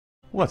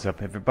What's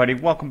up, everybody?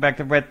 Welcome back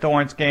to Red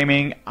Thorns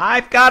Gaming.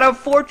 I've got a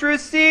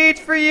Fortress Siege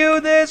for you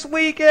this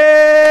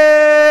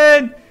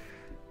weekend!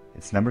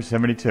 It's number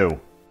 72.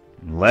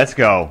 Let's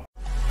go.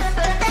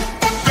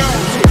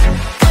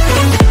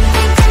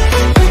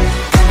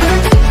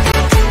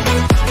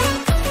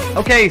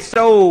 Okay,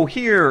 so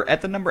here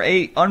at the number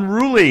 8,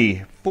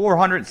 Unruly,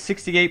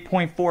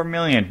 468.4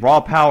 million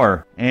raw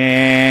power.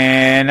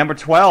 And number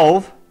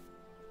 12,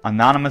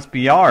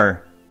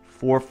 AnonimousBR,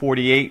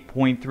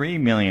 448.3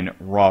 million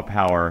raw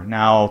power.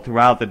 Now,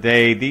 throughout the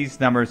day, these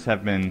numbers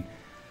have been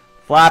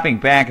flapping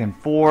back and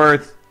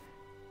forth.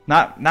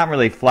 Not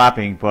really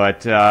flapping, but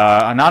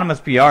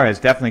AnonimousBR has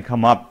definitely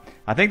come up.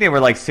 I think they were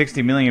like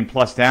 60 million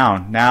plus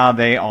down. Now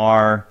they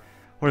are,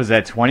 what is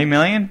that, 20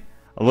 million?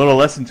 A little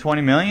less than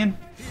 20 million?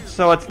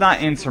 So it's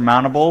not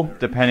insurmountable,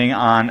 depending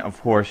on,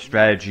 of course,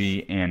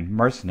 strategy and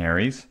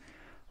mercenaries.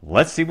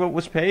 Let's see what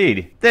was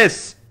paid.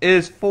 This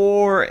is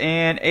for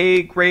an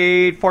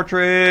A-grade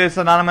Fortress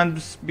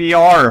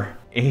AnonimousBR.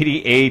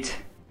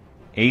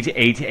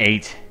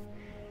 88,888.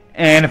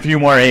 And a few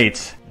more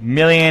 8s.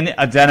 Million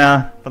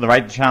Adena for the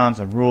right to challenge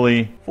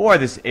Unruly for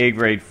this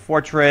A-grade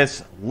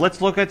Fortress.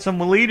 Let's look at some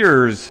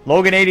leaders.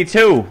 Logan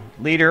 82,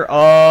 leader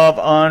of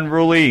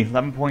Unruly,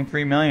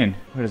 11.3 million.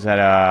 What is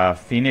that?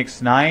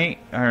 Phoenix Knight?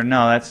 Or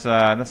no, that's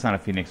not a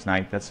Phoenix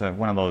Knight. That's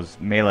one of those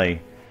melee.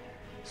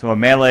 So a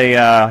melee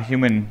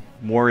human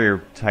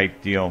warrior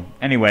type deal.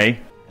 Anyway,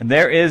 and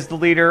there is the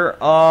leader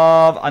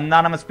of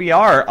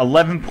AnonimousBR,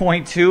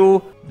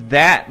 11.2.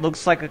 That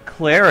looks like a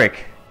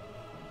cleric.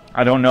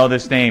 I don't know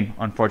this name,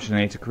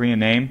 unfortunately. It's a Korean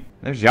name.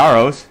 There's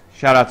Yaros.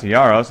 Shout out to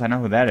Yaros. I know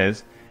who that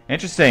is.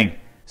 Interesting.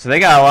 So they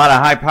got a lot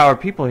of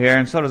high-powered people here,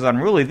 and so does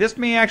Unruly. This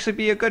may actually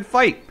be a good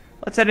fight.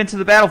 Let's head into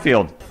the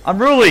battlefield.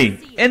 Unruly,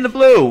 in the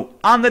blue.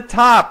 On the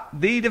top,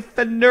 the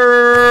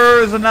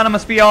defenders.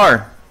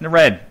 AnonimousBR, in the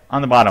red,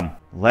 on the bottom.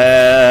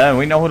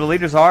 We know who the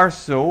leaders are,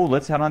 so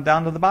let's head on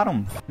down to the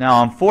bottom.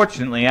 Now,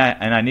 unfortunately,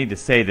 and I need to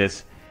say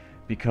this,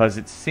 because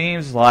it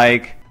seems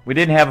like we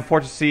didn't have a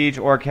Fortress Siege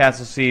or a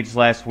Castle Siege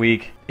last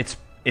week.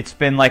 It's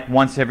been like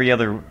once every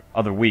other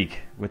week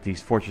with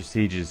these Fortress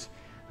Sieges.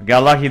 We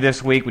got lucky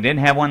this week. We didn't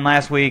have one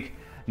last week.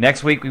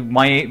 Next week we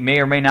may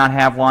or may not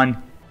have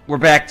one. We're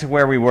back to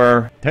where we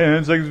were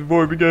 10 seconds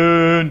before we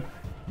begin.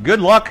 Good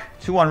luck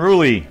to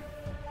Unruly.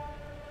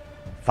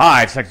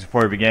 5 seconds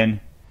before we begin.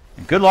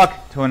 And good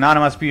luck to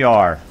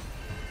AnonimousBR.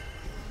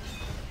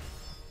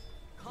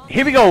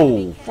 Here we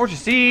go. Fortress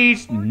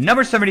Siege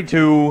number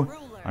 72.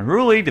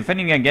 Unruly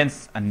defending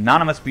against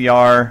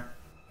AnonimousBR.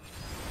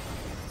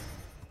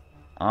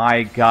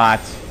 I got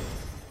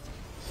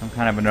some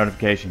kind of a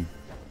notification.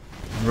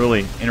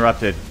 Unruly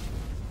interrupted.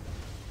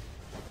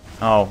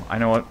 Oh, I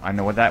know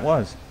what that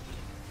was.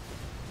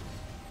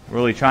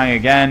 Unruly trying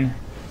again.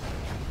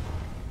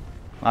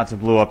 Lots of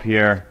blue up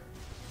here.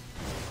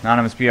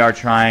 AnonimousBR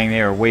trying.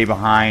 They are way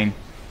behind.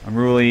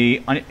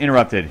 Unruly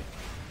interrupted.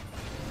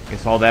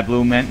 Guess all that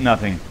blue meant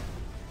nothing.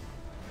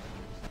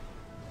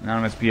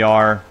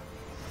 AnonimousBR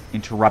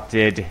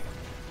interrupted.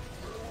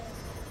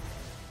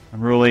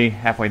 Unruly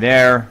halfway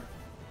there.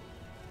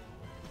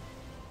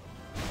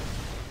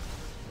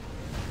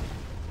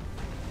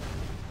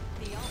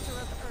 The altar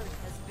of Earth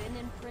has been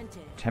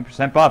imprinted.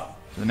 10% buff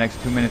for the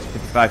next 2 minutes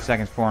 55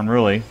 seconds for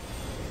Unruly.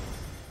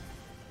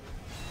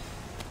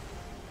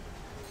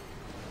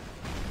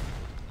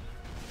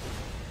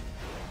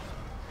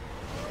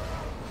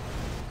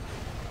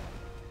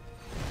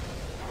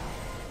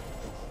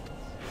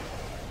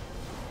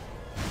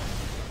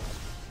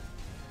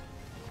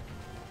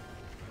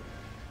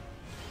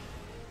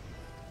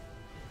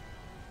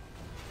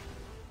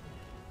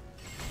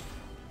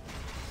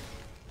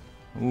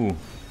 Ooh.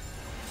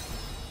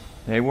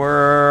 They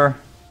were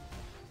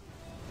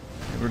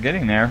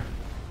getting there.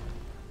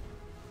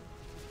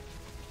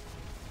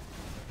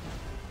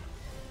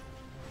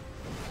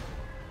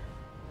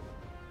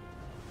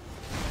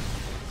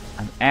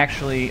 I'm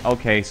actually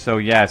okay, so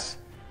yes.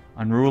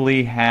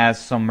 Unruly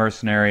has some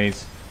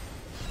mercenaries,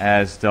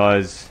 as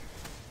does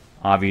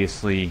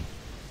obviously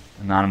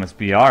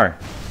AnonimousBR.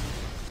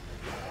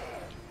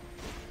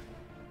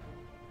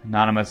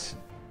 Anonymous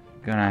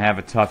gonna have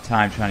a tough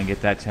time trying to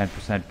get that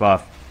 10%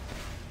 buff.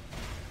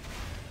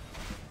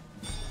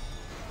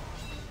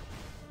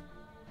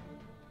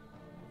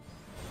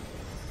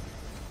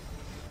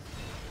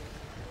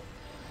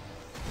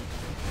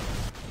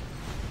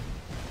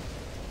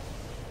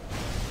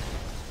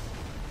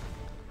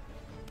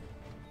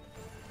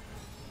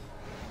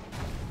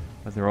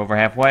 But they're over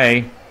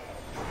halfway.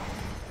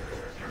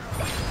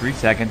 3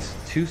 seconds,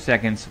 2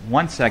 seconds,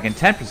 1 second,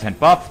 10%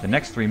 buff. The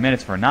next 3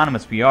 minutes for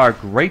AnonimousBR.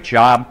 Great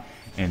job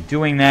in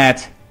doing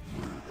that.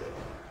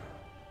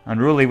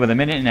 Unruly with 1.5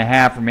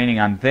 minutes remaining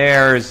on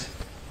theirs.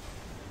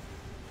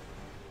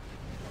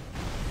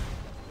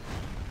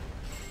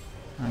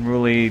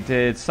 Unruly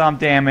did some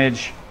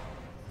damage,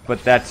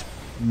 but that's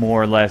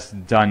more or less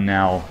done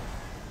now.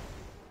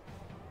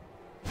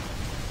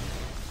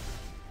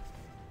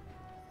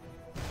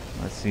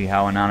 Let's see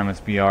how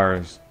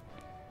AnonimousBR is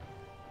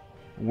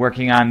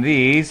working on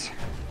these.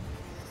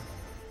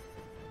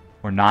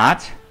 Or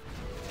not.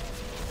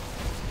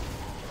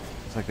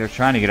 It's like they're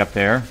trying to get up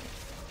there.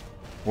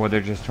 Or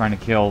they're just trying to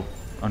kill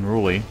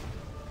Unruly.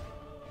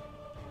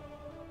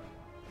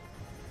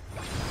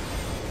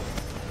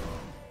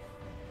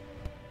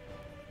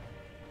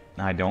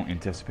 I don't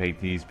anticipate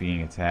these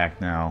being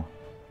attacked now.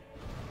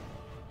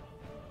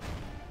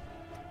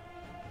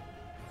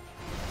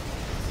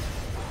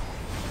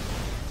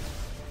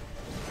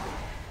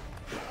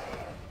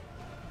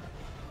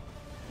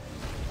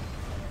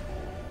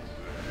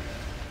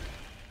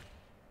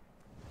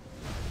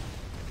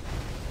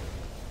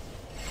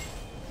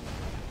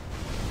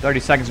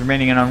 $30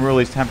 remaining in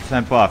Unruly's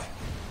 10% buff.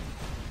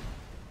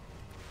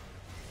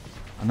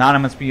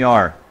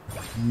 AnonimousBR.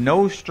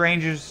 No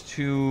strangers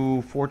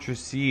to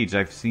Fortress Siege.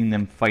 I've seen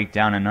them fight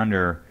down and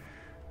under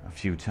a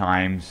few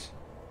times.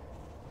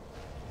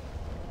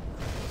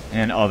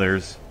 And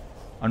others.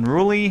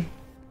 Unruly.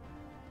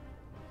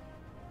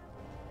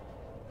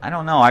 I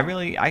don't know.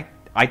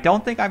 I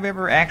don't think I've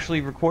ever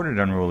actually recorded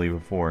Unruly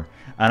before.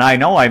 And I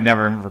know I've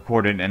never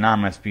recorded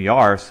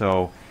AnonimousBR,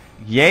 so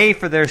yay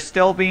for there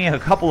still being a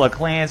couple of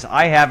clans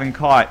I haven't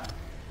caught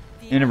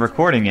in a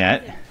recording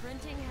yet.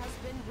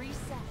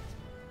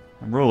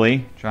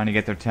 Unruly, trying to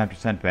get their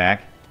 10%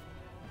 back.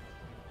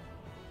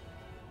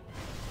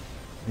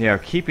 They are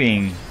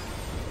keeping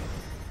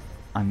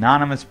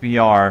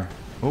AnonimousBR.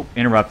 Oh,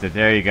 interrupted.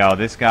 There you go.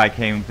 This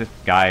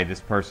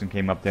person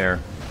came up there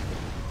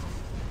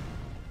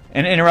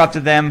and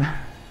interrupted them.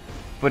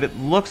 But it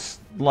looks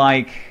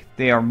like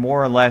they are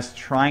more or less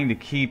trying to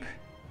keep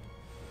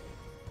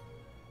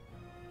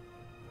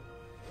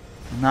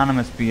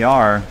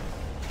AnonimousBR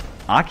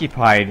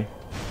occupied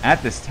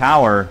at this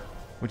tower,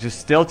 which is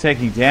still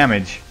taking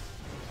damage.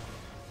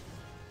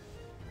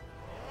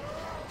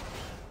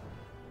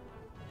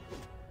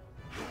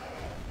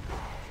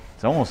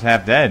 It's almost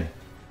half dead.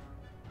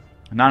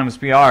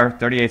 AnonimousBR,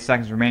 38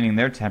 seconds remaining,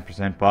 their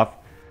 10% buff.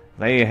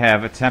 They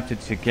have attempted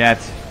to get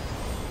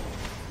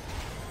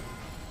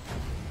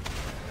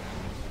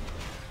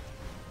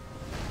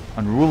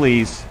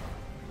Unruly's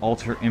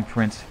altar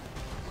imprint.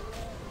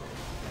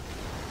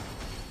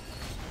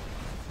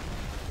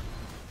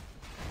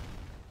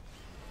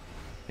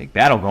 Big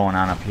battle going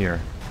on up here.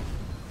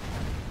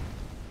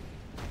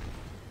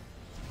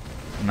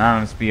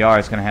 AnonimousBR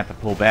is going to have to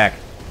pull back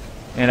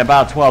in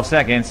about 12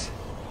 seconds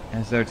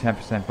as their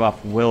 10%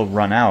 buff will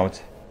run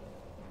out.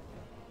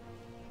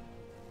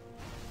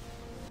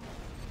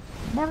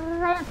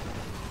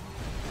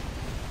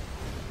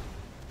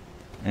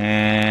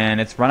 And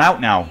it's run out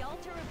now.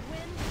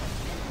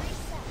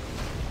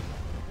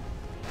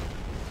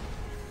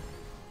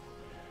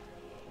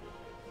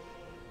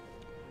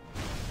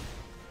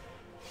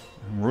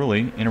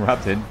 Unruly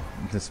interrupted,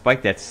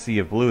 despite that sea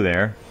of blue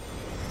there.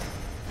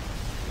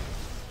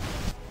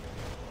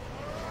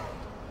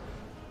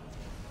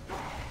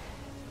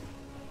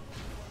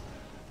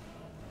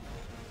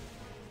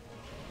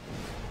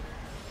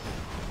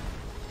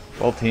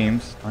 Both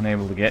teams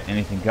unable to get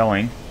anything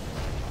going.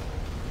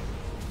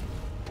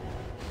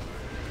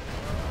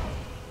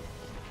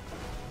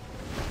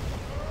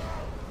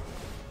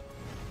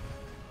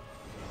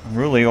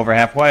 Unruly over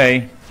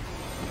halfway.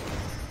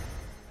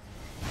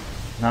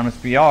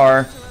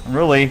 AnonimousBR,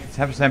 Unruly,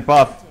 10%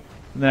 buff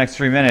for the next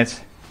 3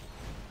 minutes.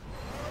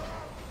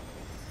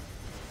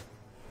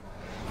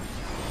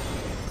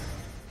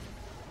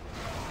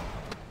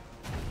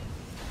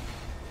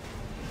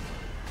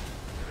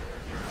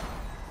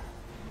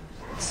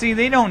 See,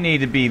 they don't need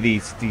to be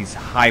these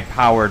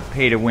high-powered,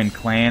 pay-to-win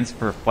clans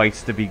for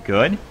fights to be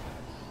good.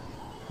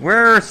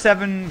 We're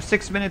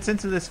 6 minutes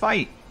into this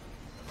fight,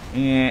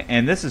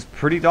 and this is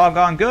pretty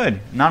doggone good.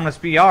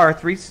 AnonimousBR,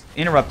 3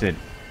 interrupted.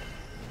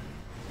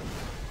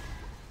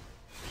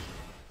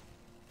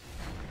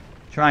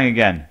 Trying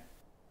again.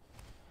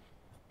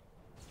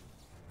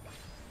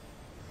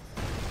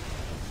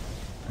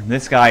 And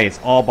this guy is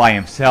all by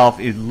himself.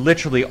 Is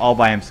literally all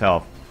by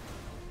himself.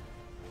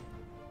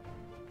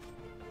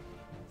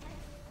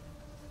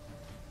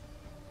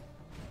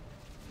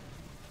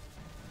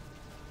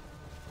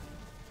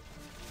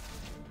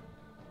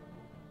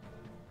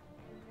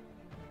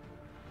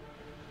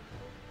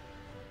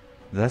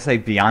 Did I say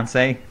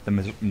Beyonce?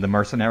 The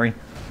mercenary?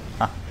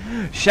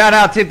 Shout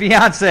out to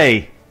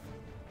Beyonce!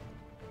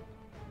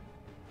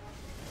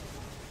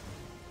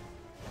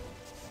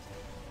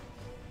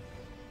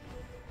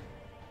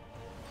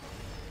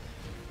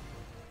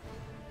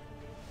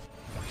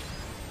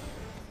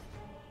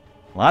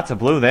 Lots of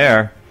blue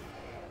there.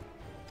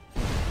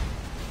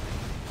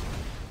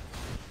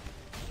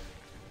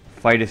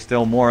 Fight is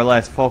still more or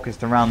less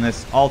focused around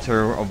this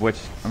altar, of which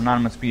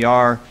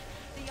AnonimousBR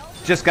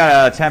just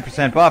got a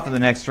 10% buff for the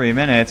next 3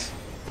 minutes.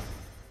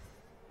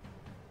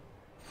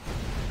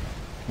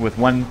 With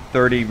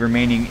 130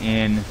 remaining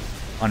in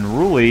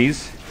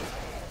Unruly's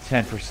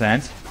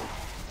 10%.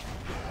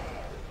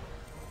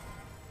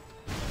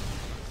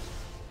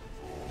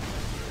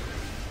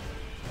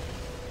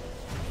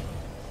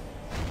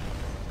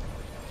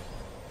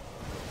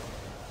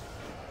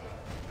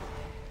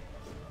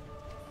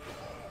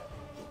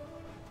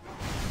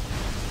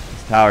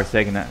 tower's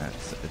taking that.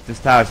 This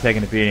tower's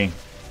taking a beating.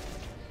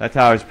 That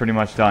tower's pretty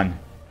much done.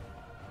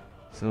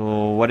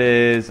 So what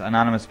is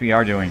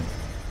AnonimousBR doing?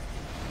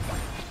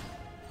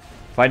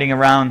 Fighting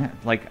around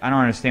like I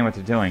don't understand what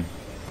they're doing.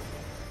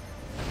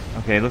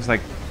 Okay, it looks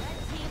like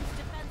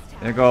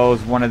there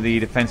goes one of the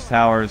defense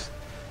towers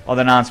of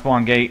the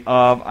non-spawn gate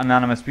of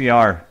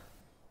AnonimousBR.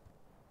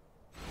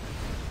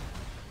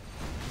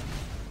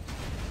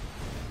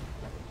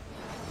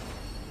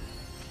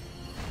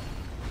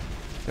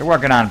 They're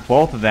working on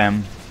both of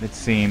them, it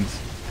seems.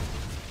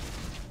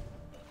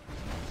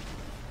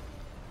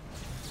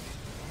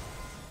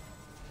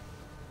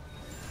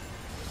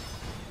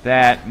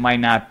 That might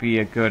not be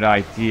a good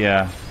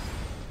idea.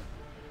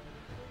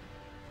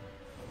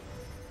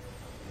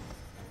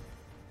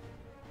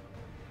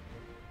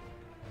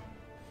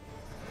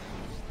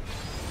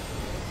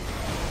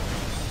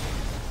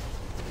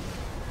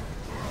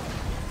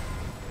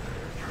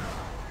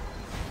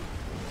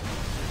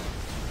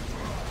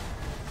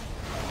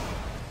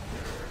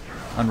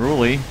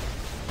 Unruly,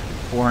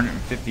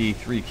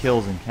 453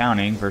 kills and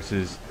counting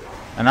versus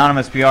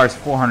AnonimousBR's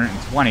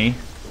 420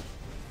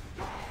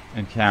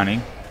 and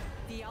counting.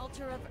 The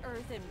altar of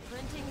earth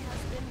imprinting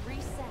has been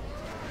reset.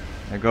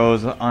 There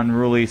goes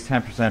Unruly's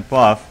 10%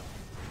 buff.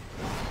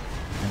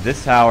 And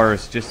this tower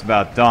is just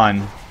about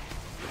done.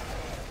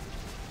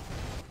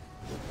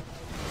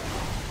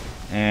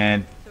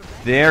 And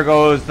there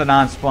goes the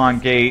non-spawn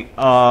gate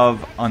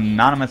of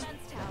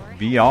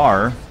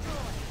AnonimousBR.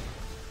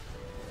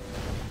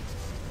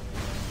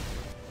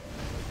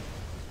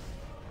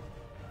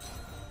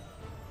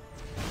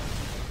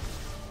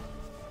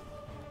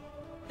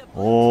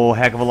 Oh,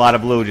 heck of a lot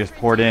of blue just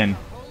poured in.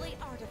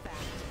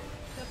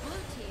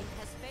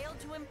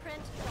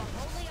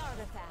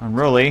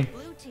 Unruly.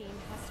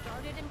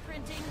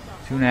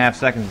 2.5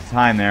 seconds of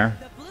time there.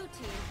 The blue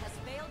team has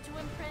failed to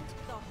imprint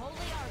the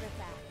holy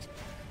artifact.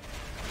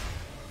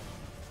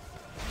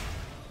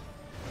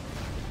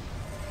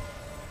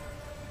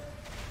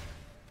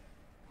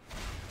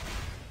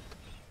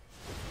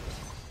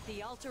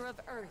 The altar of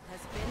earth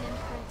has been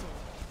imprinted.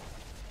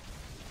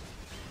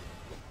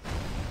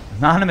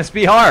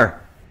 AnonimousBR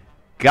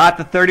got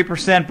the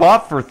 30%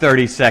 buff for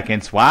 30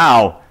 seconds.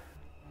 Wow.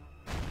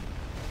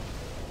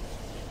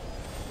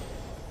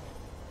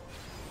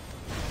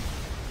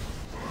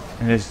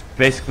 And is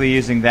basically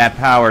using that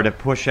power to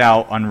push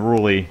out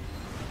Unruly.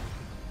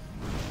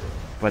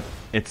 But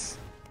it's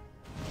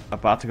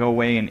about to go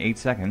away in 8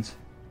 seconds.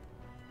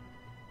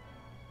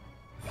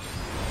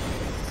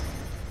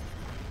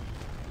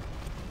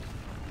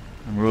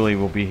 Unruly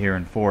will be here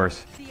in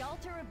force.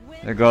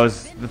 There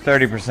goes the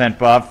 30%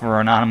 buff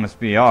for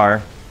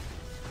AnonimousBR.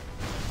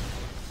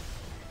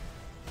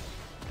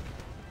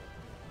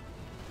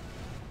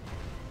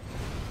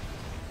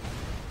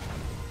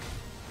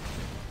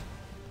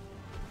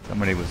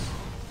 Somebody was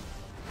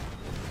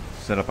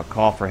set up a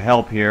call for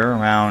help here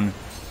around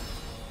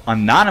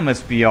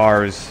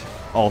AnonimousBR's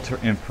altar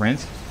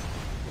imprint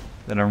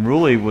that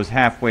Unruly was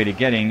halfway to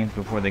getting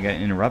before they got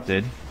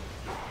interrupted.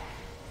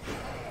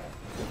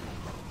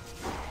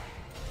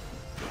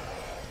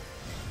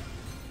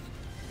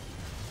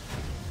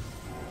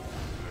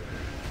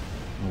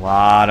 A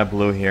lot of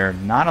blue here,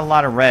 not a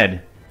lot of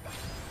red.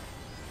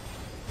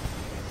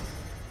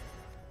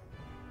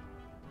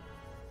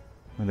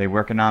 Were they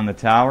working on the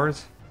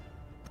towers?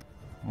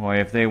 Boy,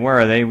 if they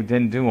were, they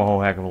didn't do a whole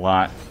heck of a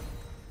lot.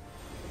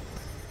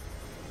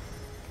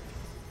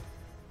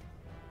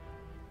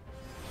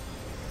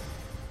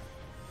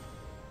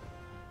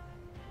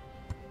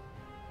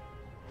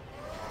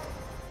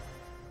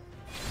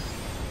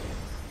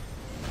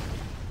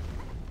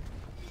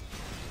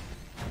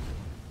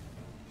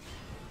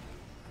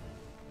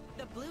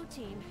 The blue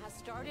team has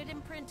started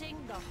imprinting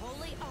the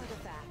holy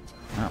artifact.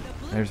 Oh,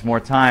 there's more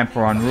time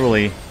for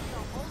Unruly. The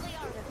holy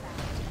artifact.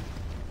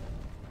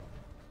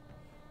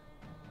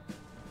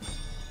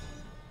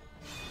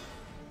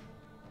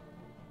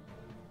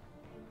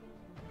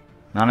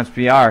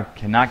 AnonimousBR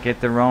cannot get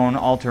their own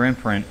altar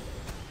imprint.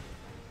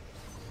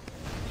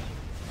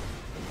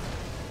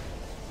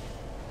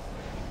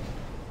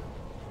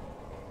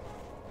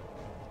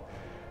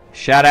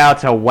 Shout out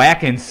to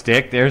Whack and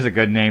Stick. There's a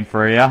good name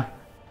for you.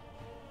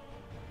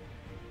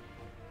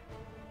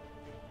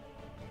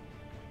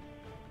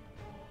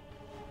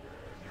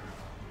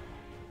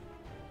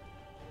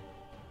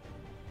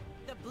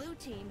 The blue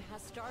team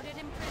has started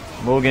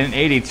imprinting. Logan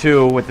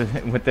 82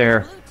 with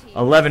their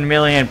 11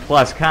 million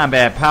plus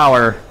combat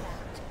power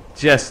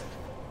just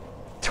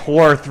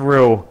tore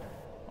through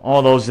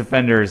all those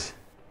defenders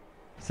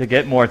to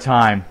get more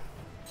time.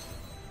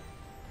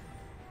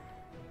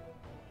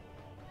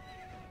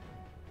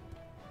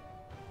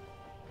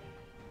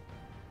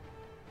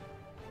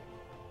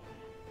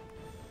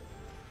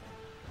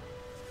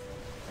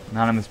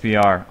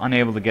 AnonimousBR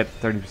unable to get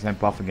the 30%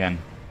 buff again.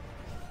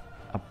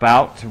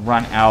 About to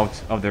run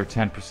out of their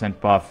 10%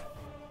 buff.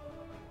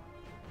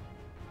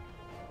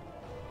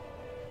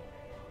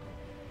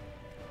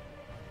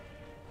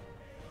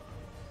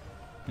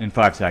 In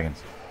 5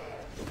 seconds.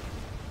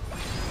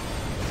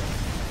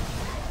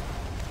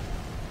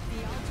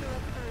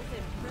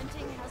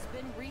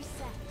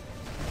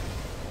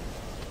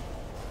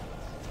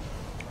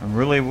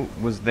 Unruly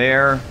was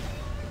there.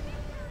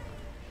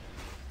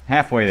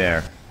 Halfway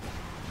there.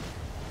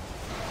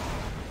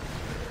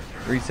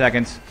 3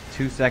 seconds,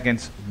 2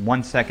 seconds,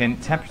 1 second.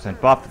 10%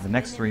 buff for the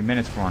next 3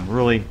 minutes for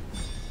Unruly.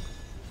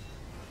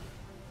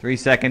 3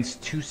 seconds,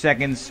 2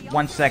 seconds,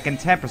 1 second.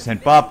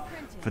 10% buff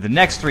for the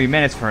next 3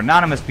 minutes for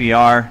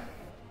AnonimousBR.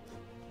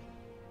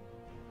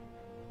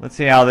 Let's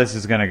see how this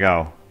is going to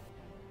go.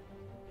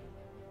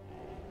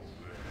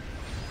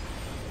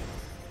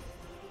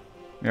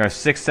 We are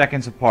 6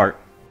 seconds apart.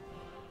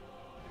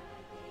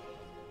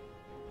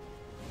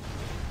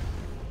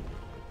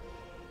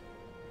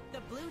 The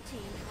blue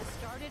team has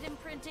started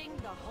imprinting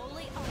the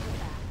holy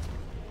artifact.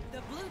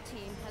 The blue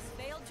team has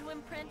failed to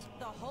imprint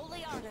the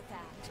holy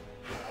artifact.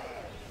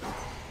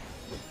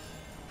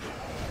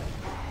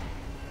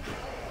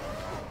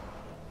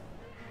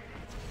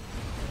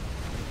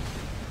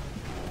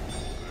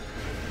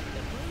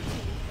 The blue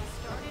team has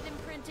started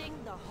imprinting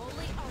the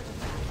holy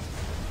artifact.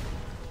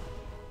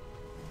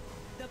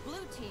 The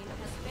blue team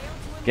has failed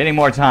to imprint Getting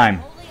more time.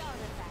 the holy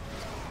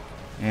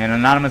artifact. And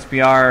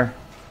AnonimousBR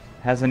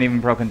hasn't even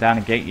broken down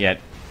a gate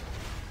yet.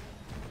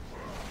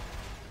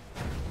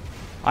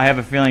 I have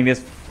a feeling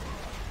this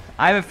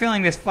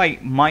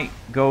fight might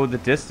go the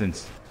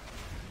distance.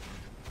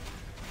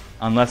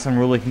 Unless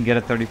Unruly can get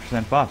a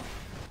 30% buff.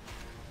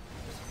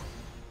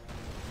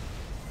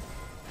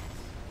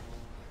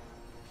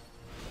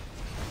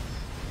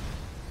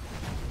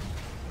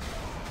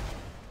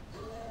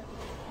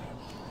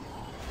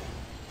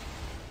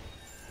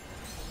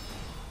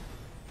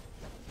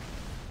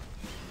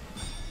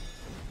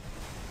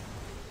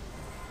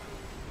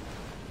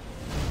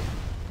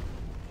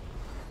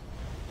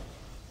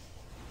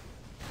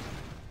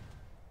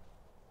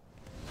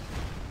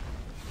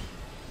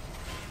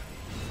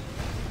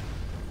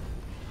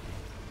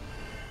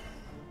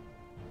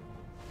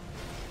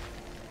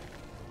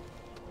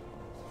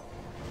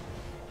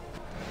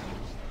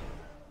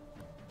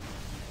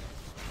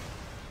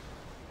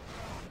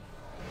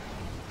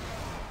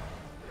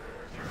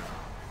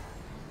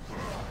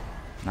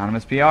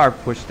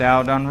 AnonimousBR pushed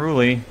out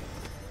Unruly.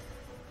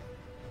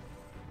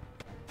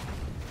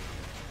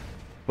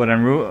 But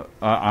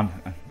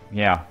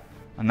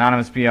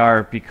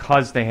AnonimousBR,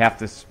 because they have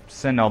to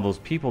send all those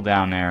people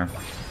down there,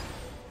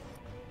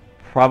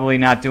 probably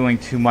not doing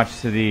too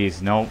much to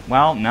these. No,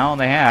 well, no,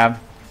 they have.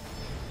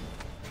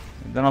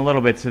 They've done a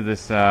little bit to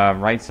this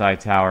right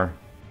side tower.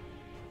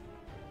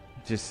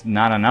 Just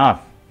not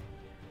enough.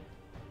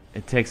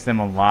 It takes them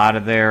a lot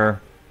of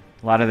their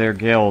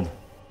guild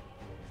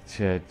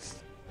to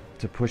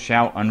push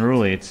out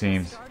Unruly, it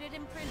seems. Started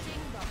imprinting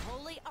the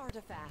holy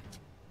artifact.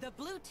 The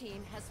blue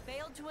team has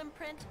failed to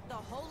imprint the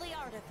holy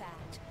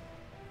artifact.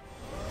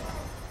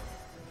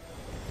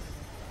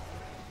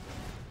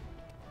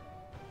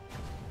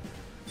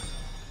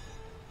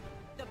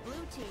 The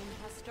blue team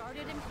has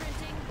started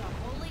imprinting the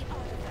holy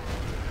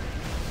artifact.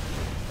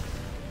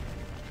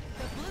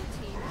 The blue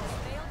team has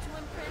failed to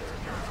imprint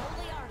the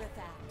holy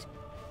artifact.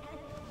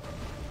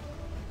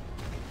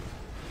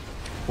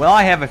 Well,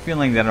 I have a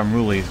feeling that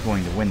Unruly is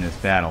going to win this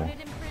battle.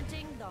 Started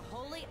imprinting the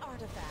holy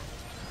artifact.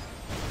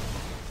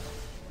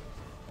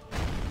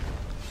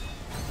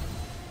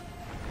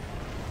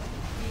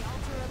 The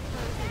altar of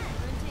Earth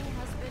imprinting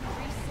has been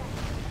reset.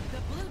 The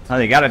blue team Oh,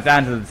 they got it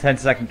down to the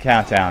 10-second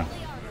countdown.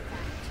 holy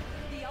artifact.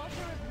 The altar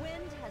of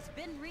wind has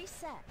been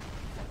reset.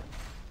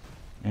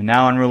 And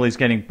now Unruly's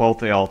getting both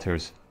the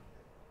altars.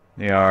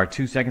 They are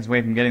 2 seconds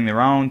away from getting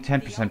their own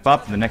 10%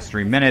 buff for the next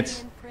 3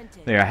 minutes.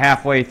 They are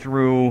halfway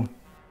through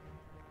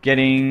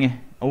getting...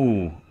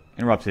 Oh,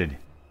 interrupted.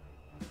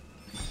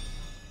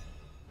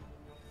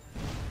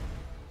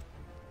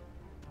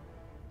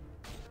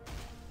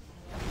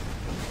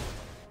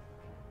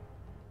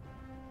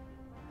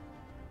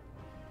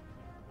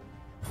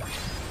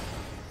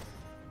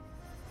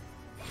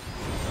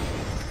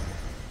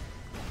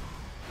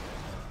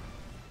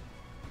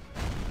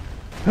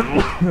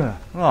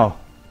 Oh,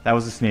 that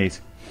was a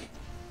sneeze.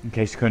 In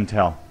case you couldn't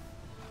tell.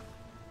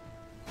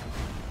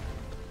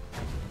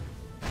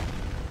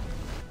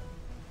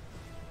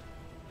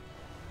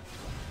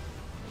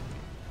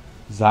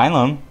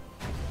 Xylem?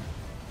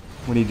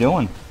 What are you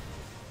doing?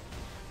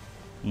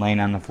 Laying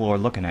on the floor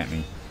looking at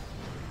me.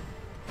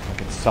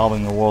 Like it's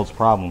solving the world's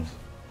problems.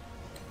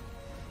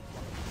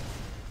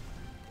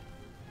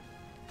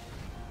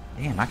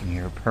 Damn, I can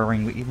hear her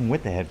purring even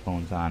with the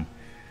headphones on.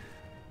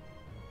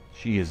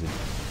 She is a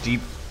deep...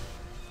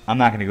 I'm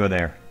not going to go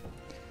there.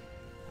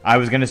 I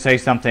was going to say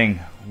something.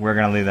 We're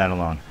going to leave that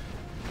alone.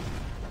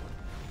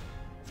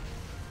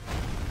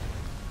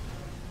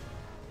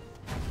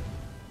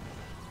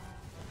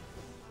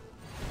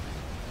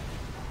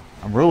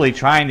 I'm really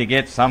trying to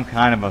get some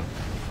kind of a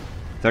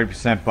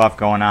 30% buff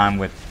going on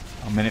with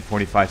a minute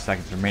 45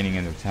 seconds remaining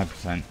in their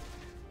 10%.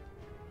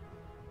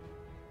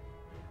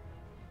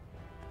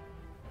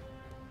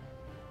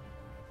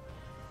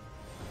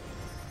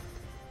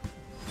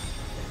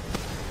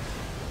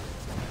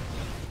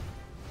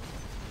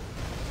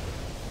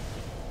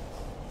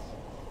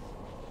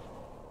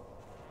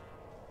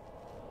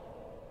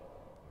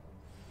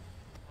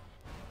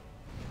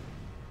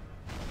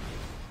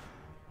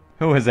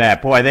 Who was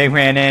that? Boy, they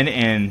ran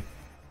in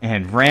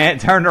and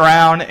turned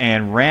around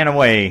and ran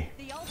away.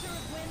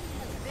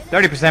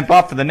 30%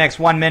 buff for the next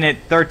 1 minute,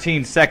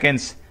 13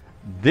 seconds.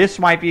 This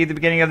might be the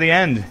beginning of the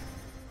end.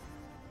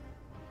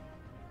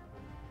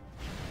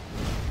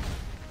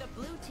 The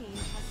blue team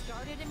has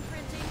started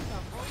imprinting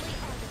the holy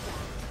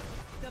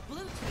artifact. The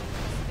blue team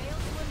has failed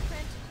to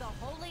imprint the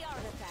holy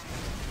artifact.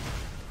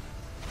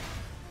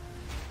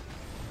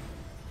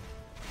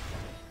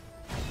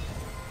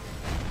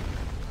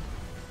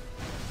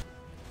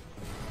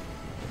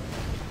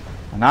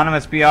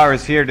 AnonimousBR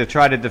is here to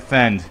try to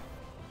defend.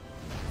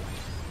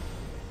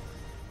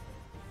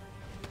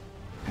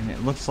 And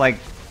it looks like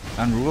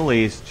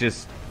Unruly is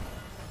just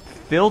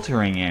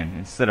filtering in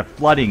instead of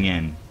flooding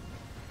in.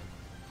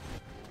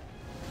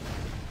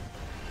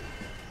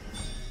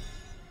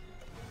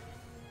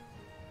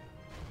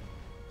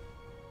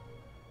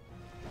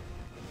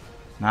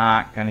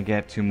 Not gonna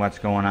get too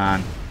much going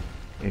on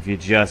if you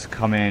just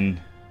come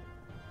in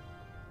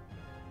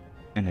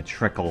a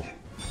trickle.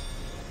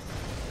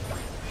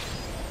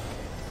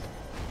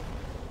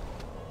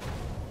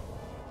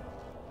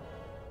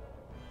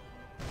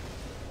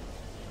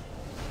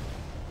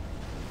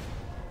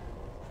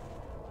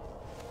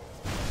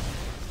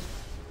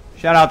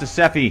 Shout out to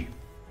Sephi.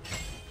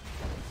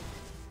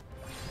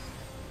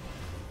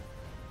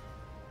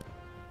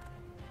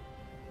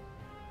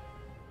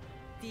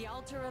 The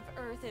altar of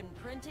earth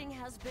imprinting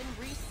has been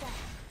reset.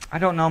 I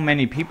don't know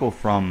many people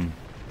from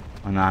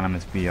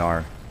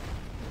AnonimousBR.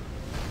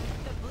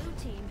 The blue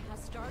team has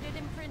started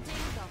imprinting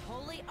the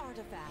holy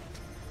artifact.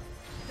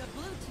 The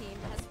blue team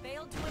has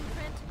failed to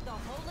imprint the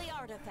holy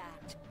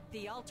artifact.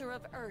 The altar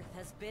of earth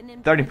has been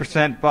imprinted.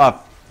 30%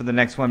 buff for the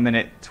next 1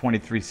 minute,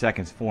 23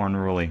 seconds for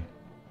Unruly.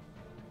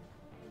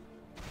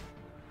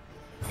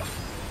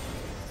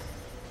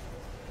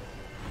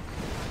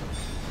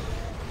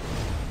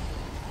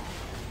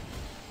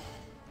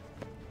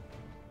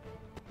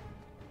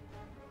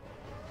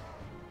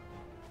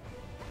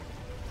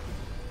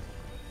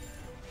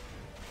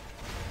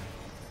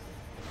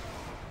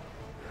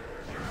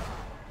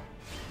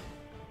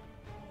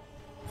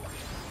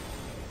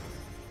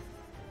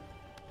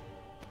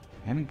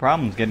 Having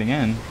problems getting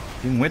in,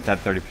 even with that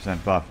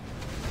 30% buff.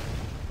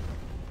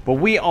 But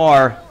we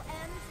are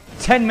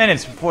 10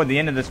 minutes before the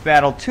end of this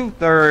battle,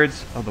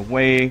 2/3 of the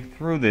way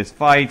through this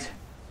fight.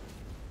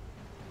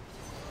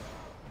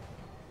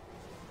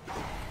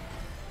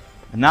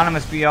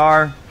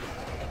 AnonimousBR,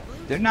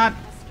 they're not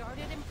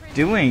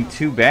doing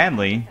too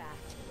badly.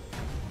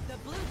 The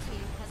blue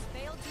team has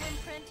failed to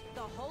imprint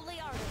the holy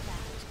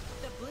artifact.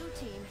 The blue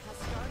team has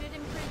started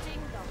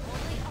imprinting the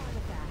holy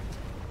artifact.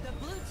 The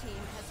blue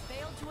team has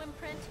failed to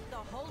imprint the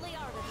holy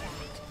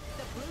artifact.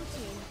 The blue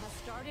team has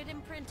started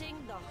imprinting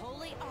the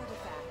holy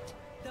artifact.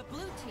 The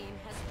blue team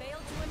has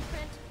failed to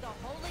imprint the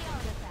holy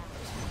artifact.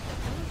 The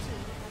blue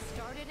team has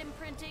started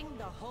imprinting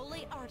the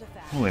holy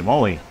artifact. Holy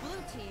moly. The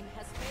blue team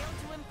has failed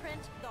to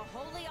imprint the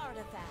holy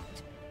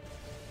artifact.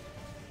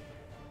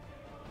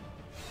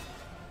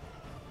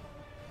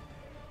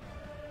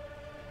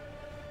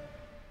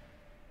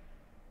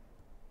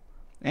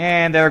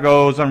 And there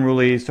goes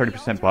Unruly's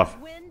 30% buff.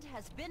 Wind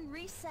has been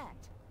reset.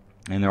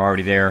 And they're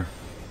already there,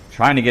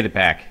 trying to get it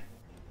back.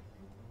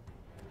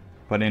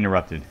 But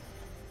interrupted.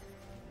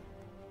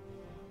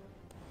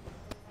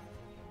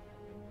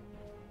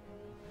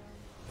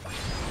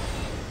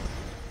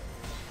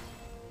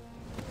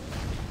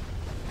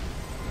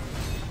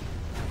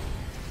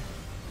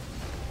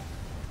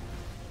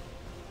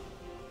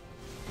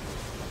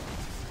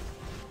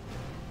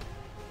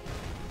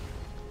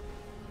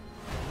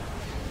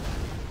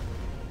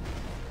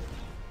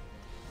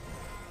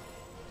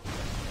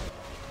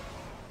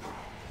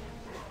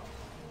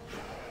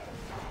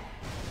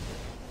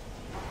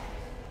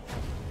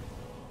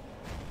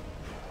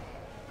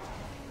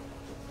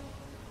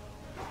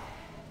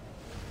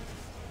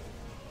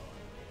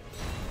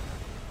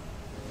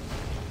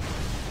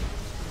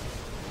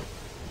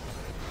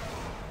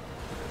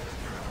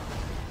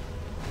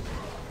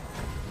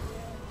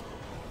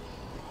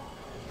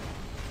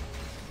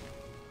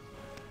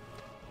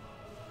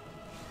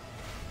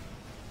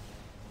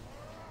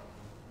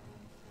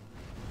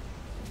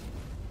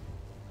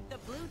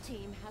 The blue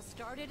team has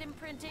started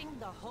imprinting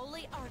the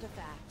holy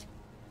artifact.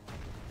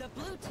 The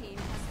blue team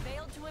has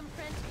failed to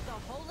imprint the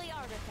holy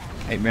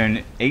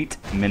artifact. 8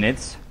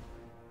 minutes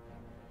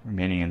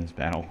remaining in this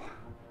battle.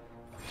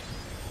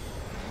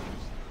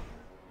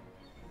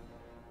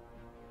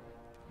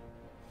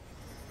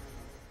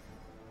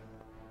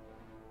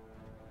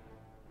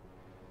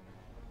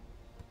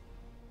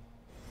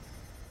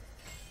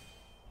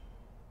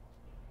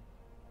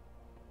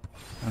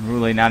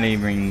 Unruly not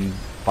even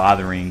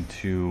bothering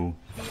to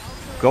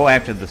go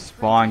after the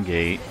spawn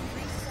gate.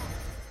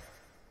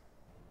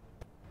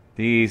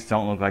 These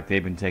don't look like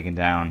they've been taken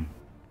down.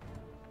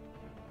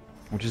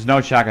 Which is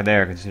no shocker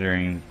there,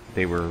 considering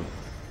they were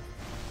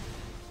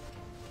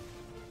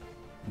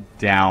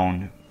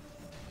down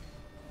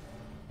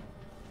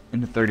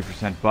in the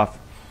 30% buff.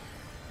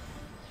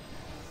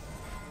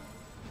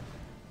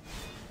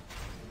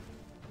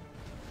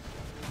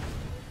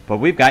 But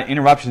we've got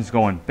interruptions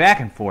going back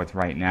and forth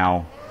right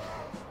now.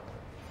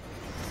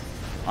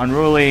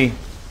 Unruly,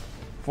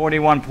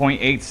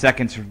 41.8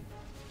 seconds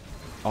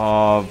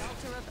of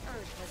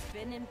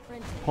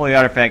Holy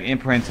Artifact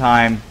imprint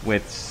time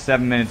with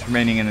 7 minutes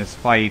remaining in this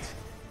fight.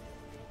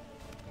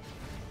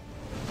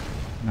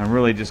 And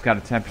Unruly just got a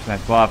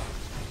 10% buff.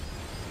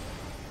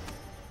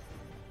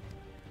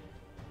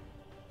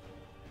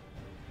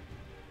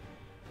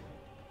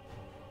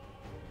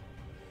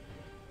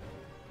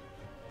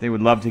 They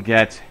would love to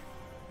get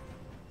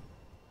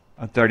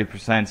a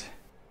 30%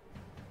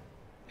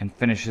 and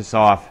finish this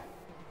off.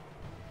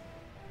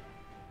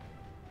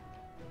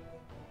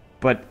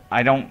 But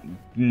I don't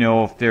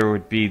know if there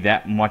would be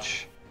that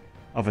much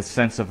of a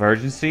sense of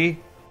urgency.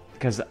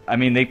 Because, I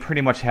mean, they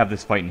pretty much have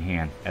this fight in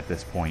hand at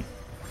this point.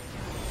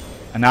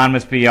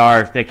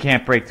 AnonimousBR, if they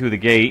can't break through the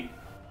gate.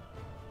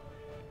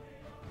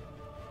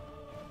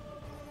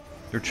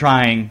 They're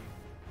trying.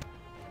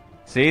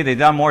 See, they've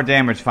done more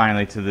damage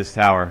finally to this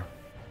tower.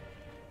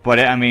 But,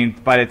 I mean,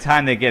 by the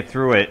time they get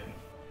through it,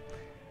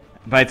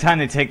 by the time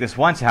they take this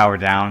one tower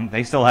down,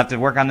 they still have to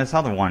work on this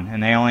other one.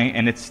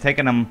 And it's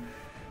taken them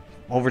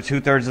over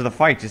 2/3 of the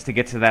fight just to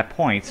get to that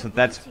point. So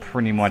that's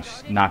pretty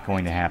much not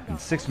going to happen.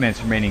 6 minutes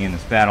remaining in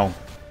this battle.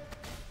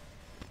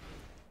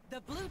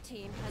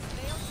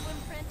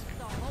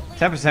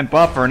 10%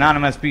 buff for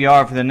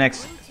AnonimousBR for the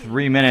next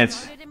 3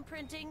 minutes.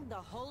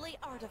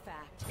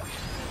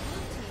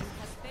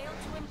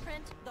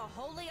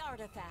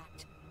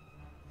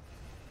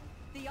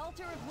 The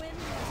altar of wind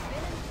has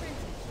been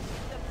imprinted.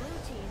 The blue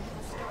team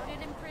has started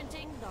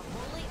imprinting the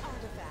holy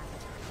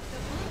artifact.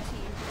 The blue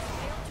team has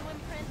failed to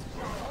imprint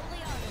the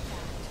holy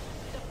artifact.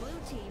 The blue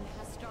team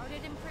has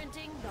started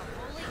imprinting the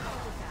holy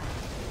artifact.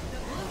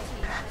 The blue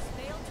team has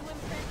failed to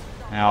imprint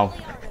the holy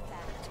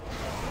artifact. The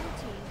blue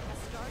team has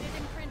started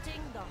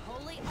imprinting the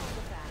holy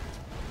artifact.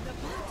 The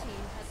blue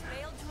team has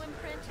failed to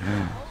imprint the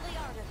holy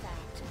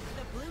artifact.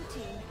 The blue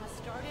team has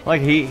started.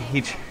 Like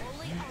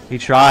he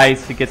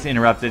tries, he gets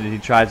interrupted, he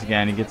tries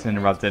again, he gets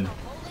interrupted.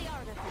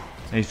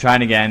 And he's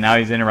trying again, now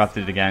he's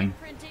interrupted again.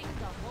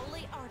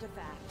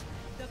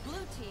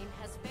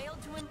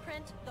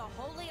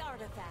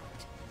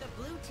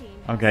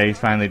 Okay, he's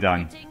finally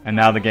done. And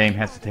now the game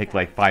has to take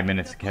like 5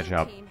 minutes to catch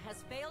up.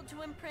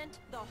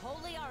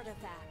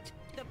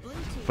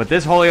 But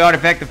this holy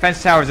artifact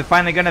defense towers are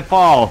finally gonna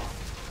fall.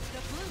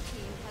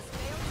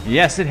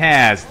 Yes, it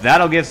has.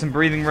 That'll give some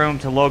breathing room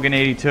to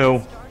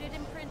Logan82.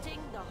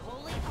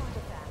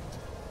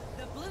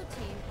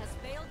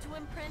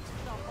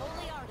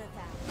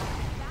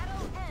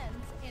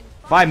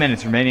 5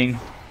 minutes remaining.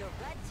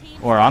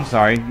 Or, I'm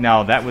sorry.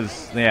 No, that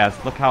was... Yeah,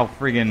 look how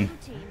friggin...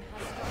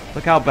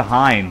 Look how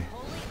behind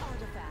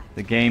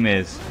the game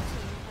is.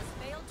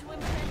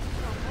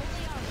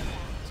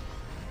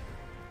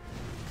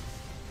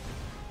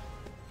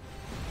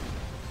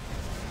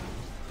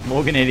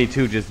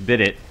 Logan82 just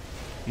bit it.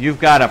 You've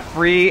got a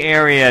free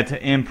area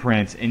to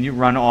imprint, and you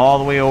run all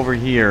the way over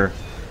here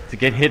to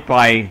get hit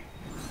by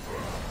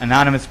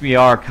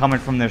AnonimousBR coming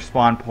from their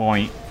spawn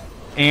point.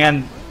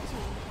 And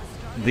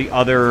the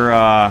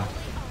other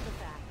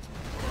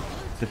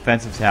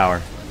defensive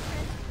tower.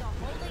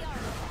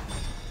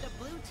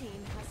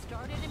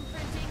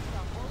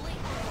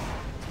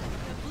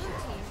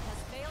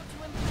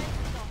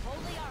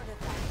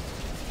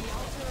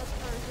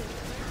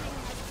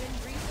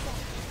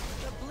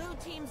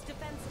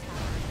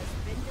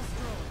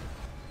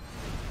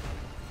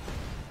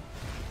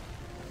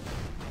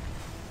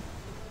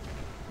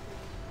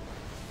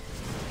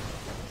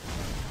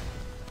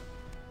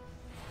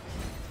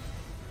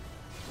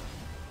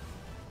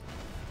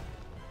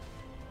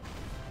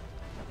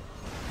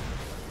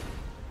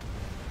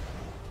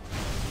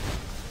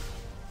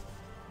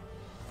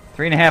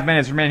 Three and a half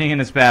minutes remaining in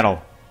this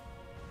battle.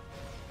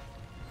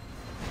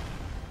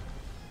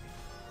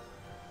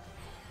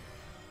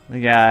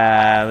 We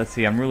got, let's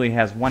see, Unruly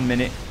has 1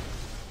 minute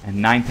and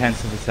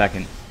 9/10 of a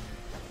second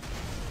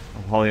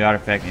of Holy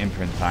Artifact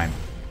imprint time.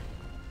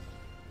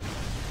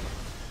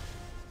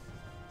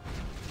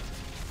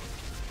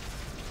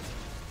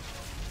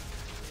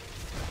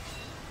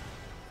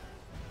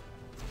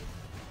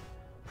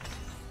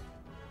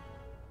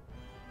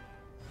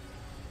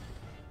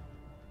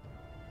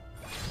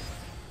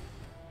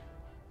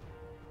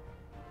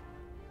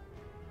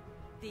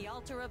 The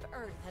altar of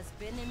Earth has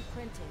been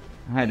imprinted.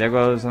 Alright, there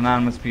goes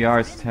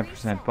AnonimousBR's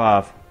 10%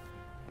 buff.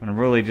 But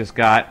Unruly just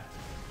got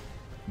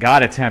a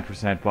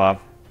 10%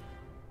 buff.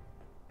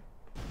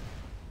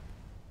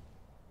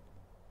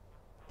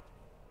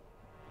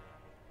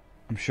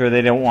 I'm sure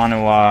they don't want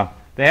to,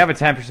 they have a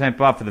 10%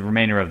 buff for the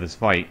remainder of this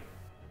fight.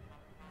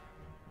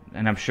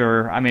 And I'm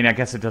sure, I mean, I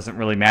guess it doesn't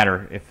really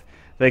matter. If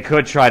they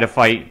could try to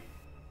fight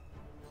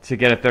to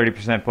get a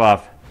 30%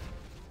 buff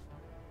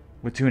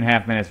with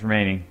 2.5 minutes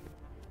remaining.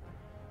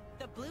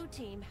 The blue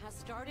team has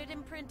started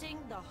imprinting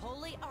the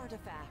holy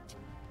artifact.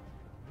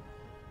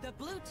 The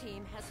blue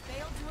team has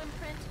failed to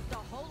imprint the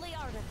holy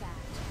artifact.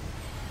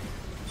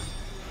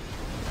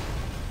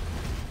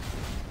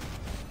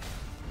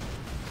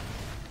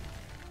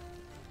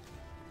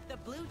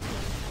 blue team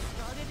has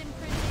started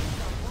imprinting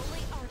the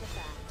holy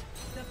artifact.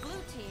 The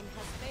blue team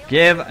has failed.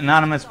 Give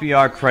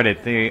AnonimousBR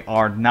credit. They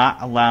are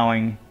not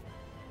allowing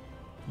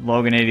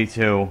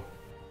Logan82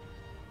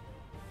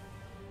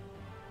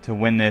 to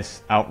win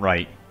this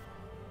outright.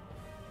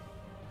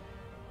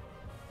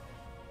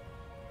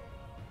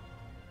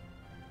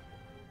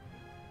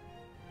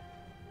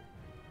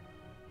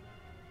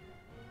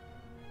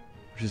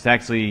 Which is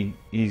actually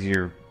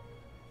easier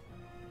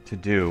to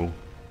do.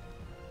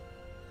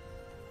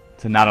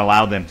 To not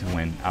allow them to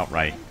win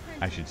outright,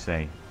 I should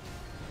say.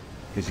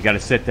 Because you got to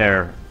sit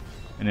there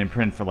and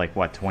imprint for like,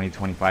 what,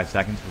 20-25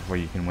 seconds before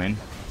you can win?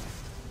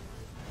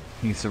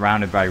 He's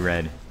surrounded by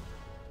red.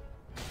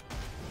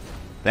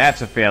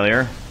 That's a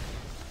failure.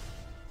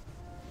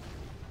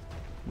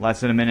 Less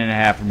than a minute and a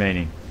half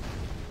remaining.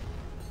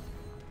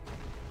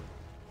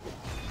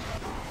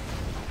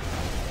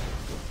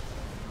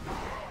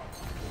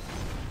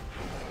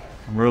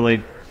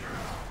 Unruly.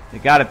 They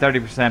got a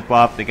 30%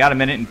 buff. They got a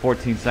minute and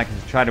 14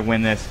 seconds to try to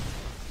win this.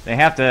 They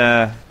have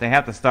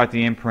to start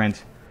the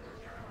imprint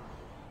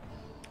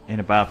in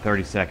about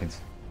 30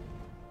 seconds.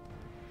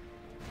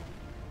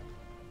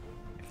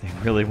 If they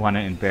really want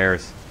to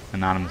embarrass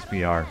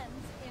AnonimousBR.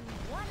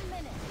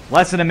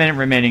 Less than a minute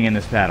remaining in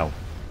this battle.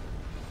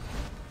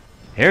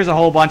 Here's a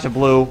whole bunch of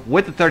blue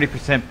with the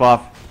 30%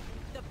 buff.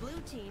 The blue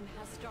team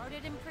has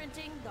started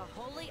imprinting the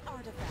holy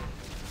artifact.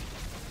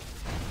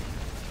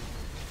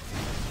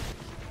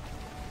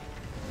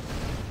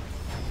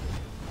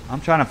 I'm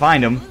trying to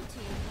find him, Blue team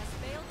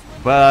has failed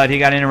to but he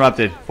got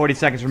interrupted. 40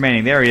 seconds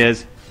remaining. There he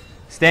is.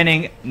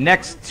 Standing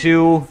next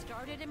to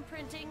started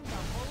imprinting the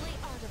holy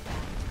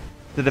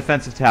artifact. the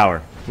defensive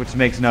tower, which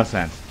makes no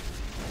sense.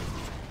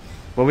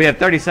 But we have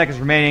 30 seconds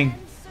remaining.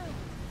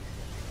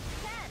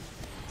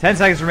 10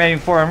 seconds remaining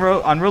before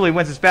Unruly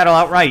wins this battle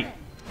outright.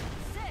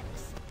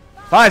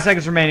 5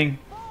 seconds remaining.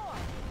 4,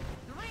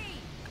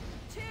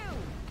 3,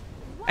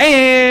 2,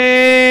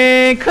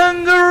 And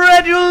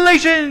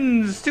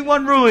congratulations to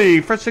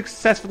Unruly for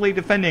successfully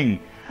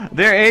defending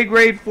their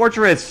A-grade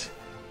fortress.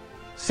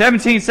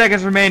 17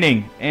 seconds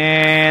remaining,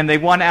 and they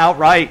won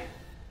outright.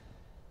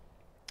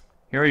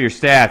 Here are your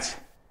stats.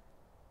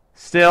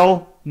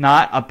 Still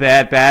not a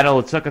bad battle.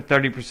 It took a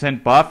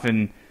 30% buff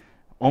and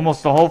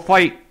almost the whole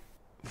fight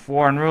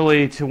for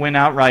Unruly to win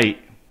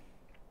outright.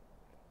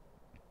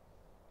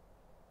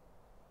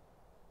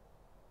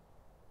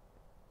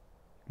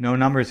 No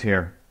numbers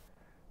here.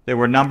 There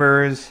were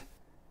numbers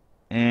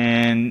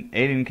in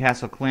Adena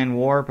Castle Clan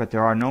War, but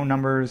there are no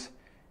numbers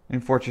in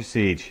Fortress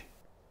Siege.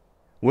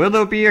 Will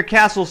there be a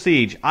Castle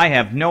Siege? I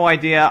have no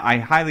idea. I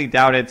highly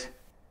doubt it.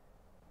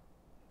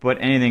 But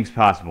anything's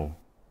possible.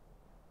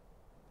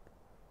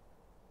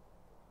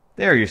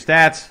 There are your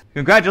stats.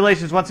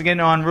 Congratulations once again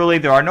on Unruly.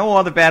 There are no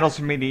other battles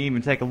for me to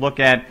even take a look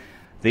at.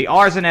 The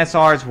R's and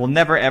SR's will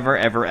never, ever,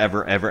 ever,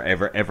 ever, ever,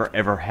 ever, ever,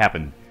 ever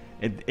happen.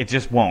 It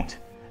just won't.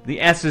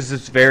 The S's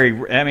is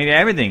very, I mean,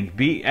 everything.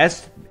 B,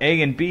 S,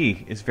 A, and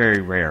B is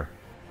very rare.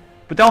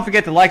 But don't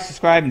forget to like,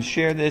 subscribe, and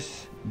share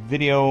this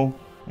video.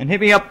 And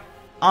hit me up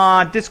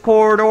on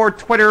Discord or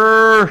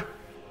Twitter.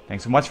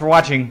 Thanks so much for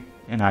watching,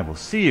 and I will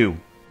see you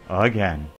again.